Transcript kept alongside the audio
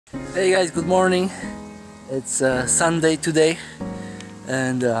Hey guys, good morning. It's Sunday today,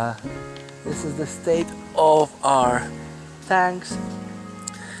 and this is the state of our tanks.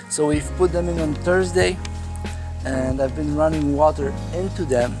 So we've put them in on Thursday, and I've been running water into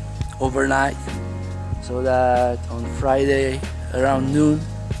them overnight so that on Friday around noon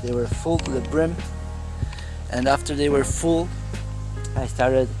they were full to the brim, and after they were full I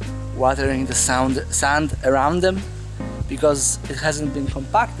started watering the sand around them because it hasn't been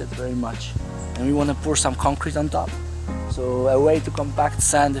compacted very much and we want to pour some concrete on top. So a way to compact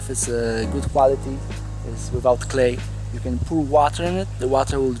sand, if it's a good quality, is without clay. You can pour water in it, the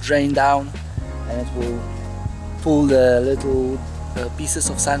water will drain down and it will pull the little pieces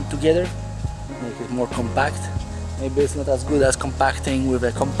of sand together, make it more compact. Maybe it's not as good as compacting with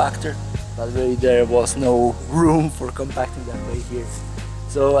a compactor, but really there was no room for compacting that way here.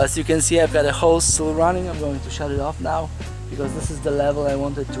 So as you can see, I've got a hose still running. I'm going to shut it off now because this is the level I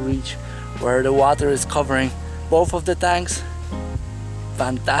wanted to reach, where the water is covering both of the tanks.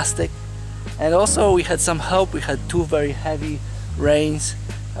 Fantastic. And also we had some help. We had two very heavy rains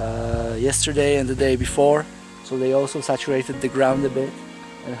yesterday and the day before, so they also saturated the ground a bit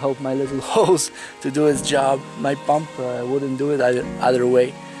and helped my little hose to do its job. My pump wouldn't do it either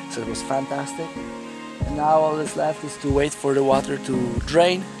way, so it was fantastic. And now all that's left is to wait for the water to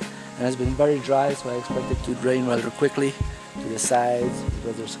drain, and it's been very dry, so I expect it to drain rather quickly to the sides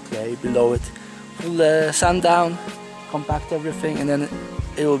because there's clay below it. Pull the sand down, compact everything, and then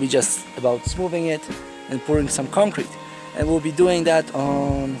it will be just about smoothing it and pouring some concrete. And we'll be doing that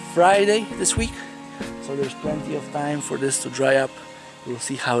on Friday this week, so there's plenty of time for this to dry up. We'll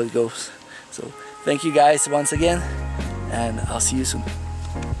see how it goes. So thank you guys once again, and I'll see you soon.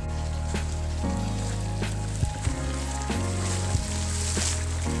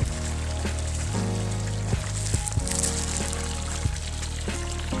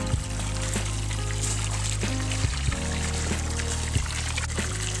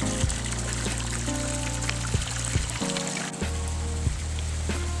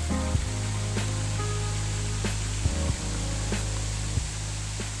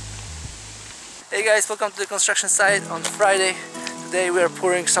 Hey guys, welcome to the construction site on Friday. Today we are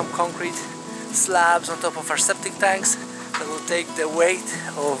pouring some concrete slabs on top of our septic tanks that will take the weight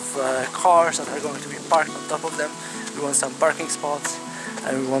of cars that are going to be parked on top of them. We want some parking spots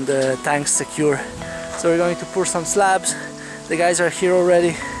and we want the tanks secure. So we're going to pour some slabs. The guys are here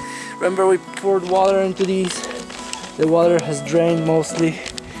already. Remember, we poured water into these. The water has drained mostly,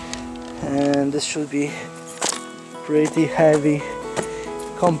 and this should be pretty heavy,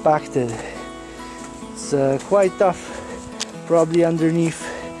 compacted. It's quite tough, probably underneath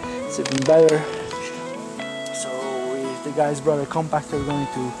it's even better. So the guys brought a compactor. We're going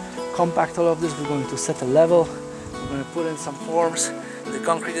to compact all of this. We're going to set a level. We're going to put in some forms. The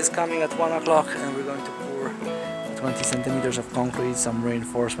concrete is coming at 1 o'clock, and we're going to pour 20 centimeters of concrete, some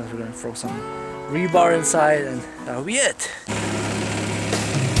reinforcements. We're going to throw some rebar inside, and that'll be it.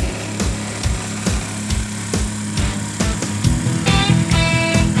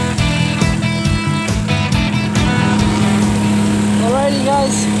 Alrighty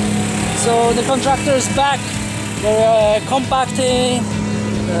guys, so the contractor is back. We're compacting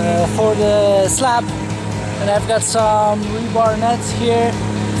for the slab, and I've got some rebar nets here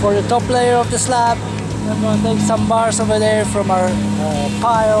for the top layer of the slab. I'm going to take some bars over there from our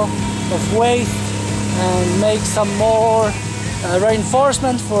pile of waste and make some more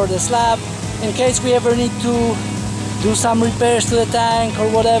reinforcement for the slab in case we ever need to do some repairs to the tank or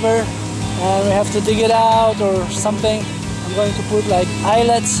whatever and we have to dig it out or something. I'm going to put like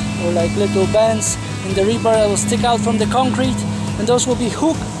eyelets or like little bends in the rebar that will stick out from the concrete, and those will be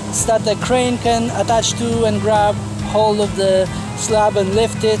hooks that the crane can attach to and grab hold of the slab and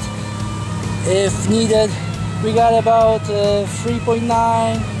lift it if needed. We got about 3.9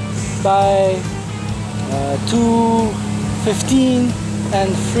 by 215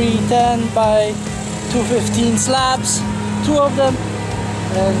 and 310 by 215 slabs, two of them,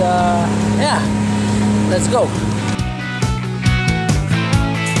 and yeah, let's go.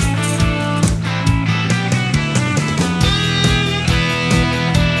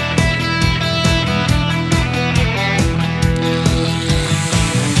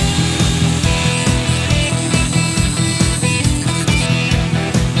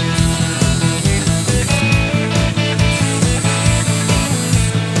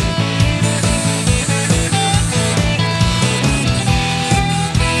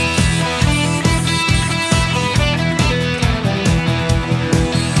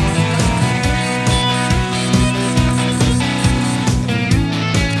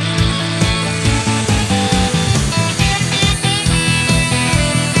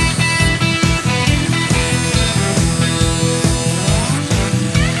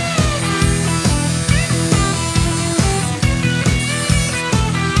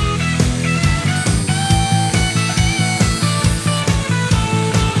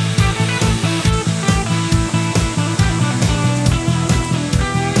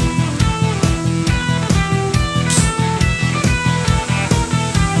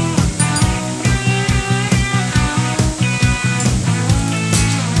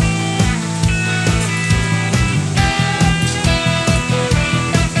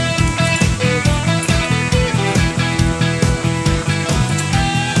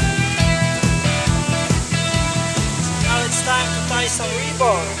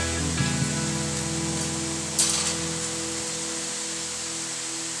 power.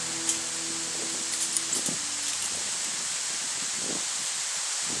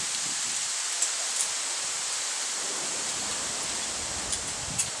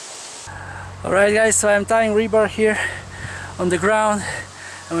 Alright guys, so I'm tying rebar here on the ground,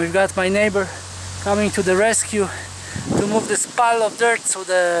 and we've got my neighbor coming to the rescue to move this pile of dirt so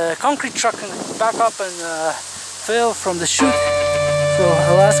the concrete truck can back up and fill from the chute. So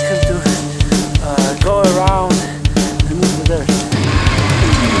I'll ask him to go around and move the dirt.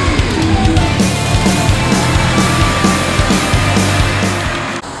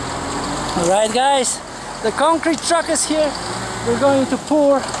 Alright guys, the concrete truck is here. We're going to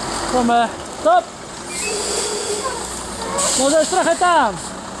pour from a top. Możesz trochę tam.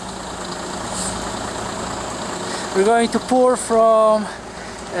 We're going to pour from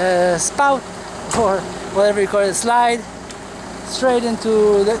a spout, or whatever you call it, slide, straight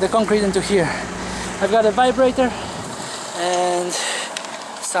into the concrete into here. I've got a vibrator and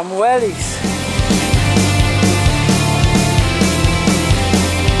some wellies.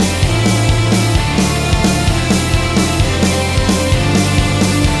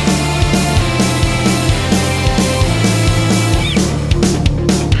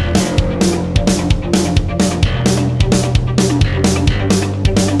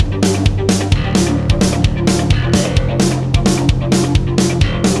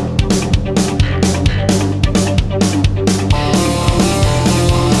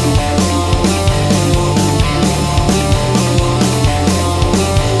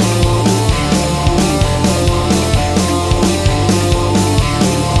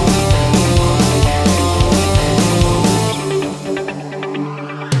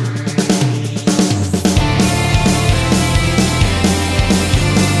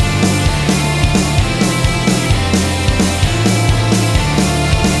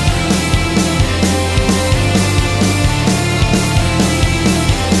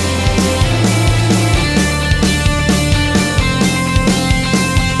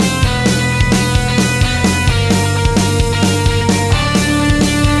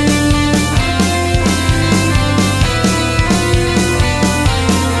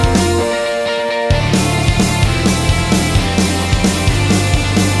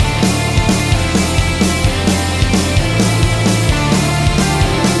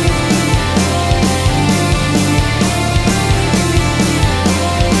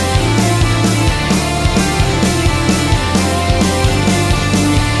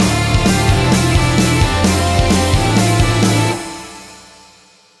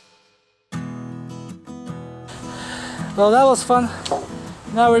 Well, that was fun.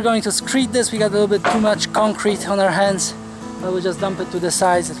 Now we're going to screed this. We got a little bit too much concrete on our hands, but we'll just dump it to the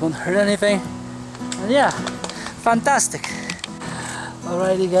sides. It won't hurt anything. And yeah, fantastic.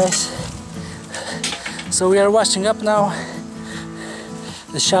 Alrighty guys, so we are washing up now.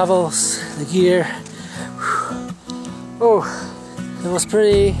 The shovels, the gear. Oh, it was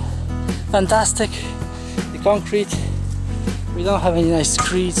pretty fantastic. The concrete, we don't have any nice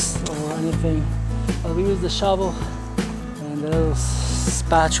screeds or anything, but we use the shovel and the little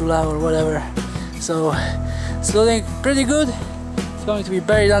spatula or whatever. So it's looking pretty good. It's going to be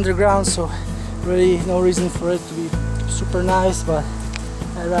buried underground, so really no reason for it to be super nice, but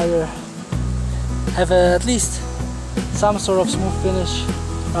I'd rather have at least some sort of smooth finish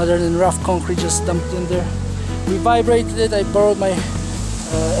rather than rough concrete just dumped in there. We vibrated it. I borrowed my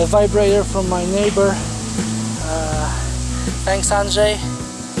a vibrator from my neighbor. Thanks Andrzej.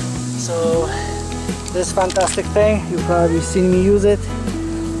 So this fantastic thing, you've probably seen me use it.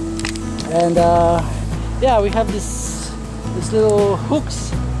 And yeah, we have this little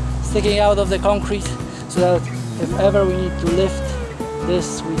hooks sticking out of the concrete, so that if ever we need to lift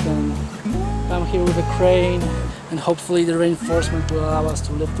this, we can come here with a crane, and hopefully the reinforcement will allow us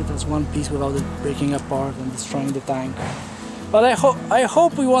to lift it as one piece without it breaking apart and destroying the tank. But I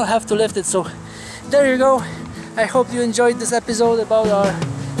hope we won't have to lift it. So there you go. I hope you enjoyed this episode about our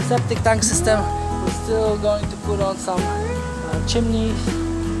septic tank system. We're still going to put on some chimneys,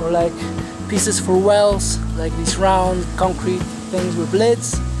 or like pieces for wells, like these round concrete things with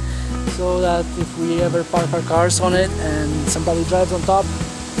lids, so that if we ever park our cars on it and somebody drives on top,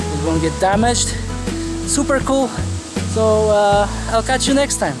 it won't get damaged. Super cool. So I'll catch you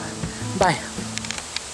next time. Bye.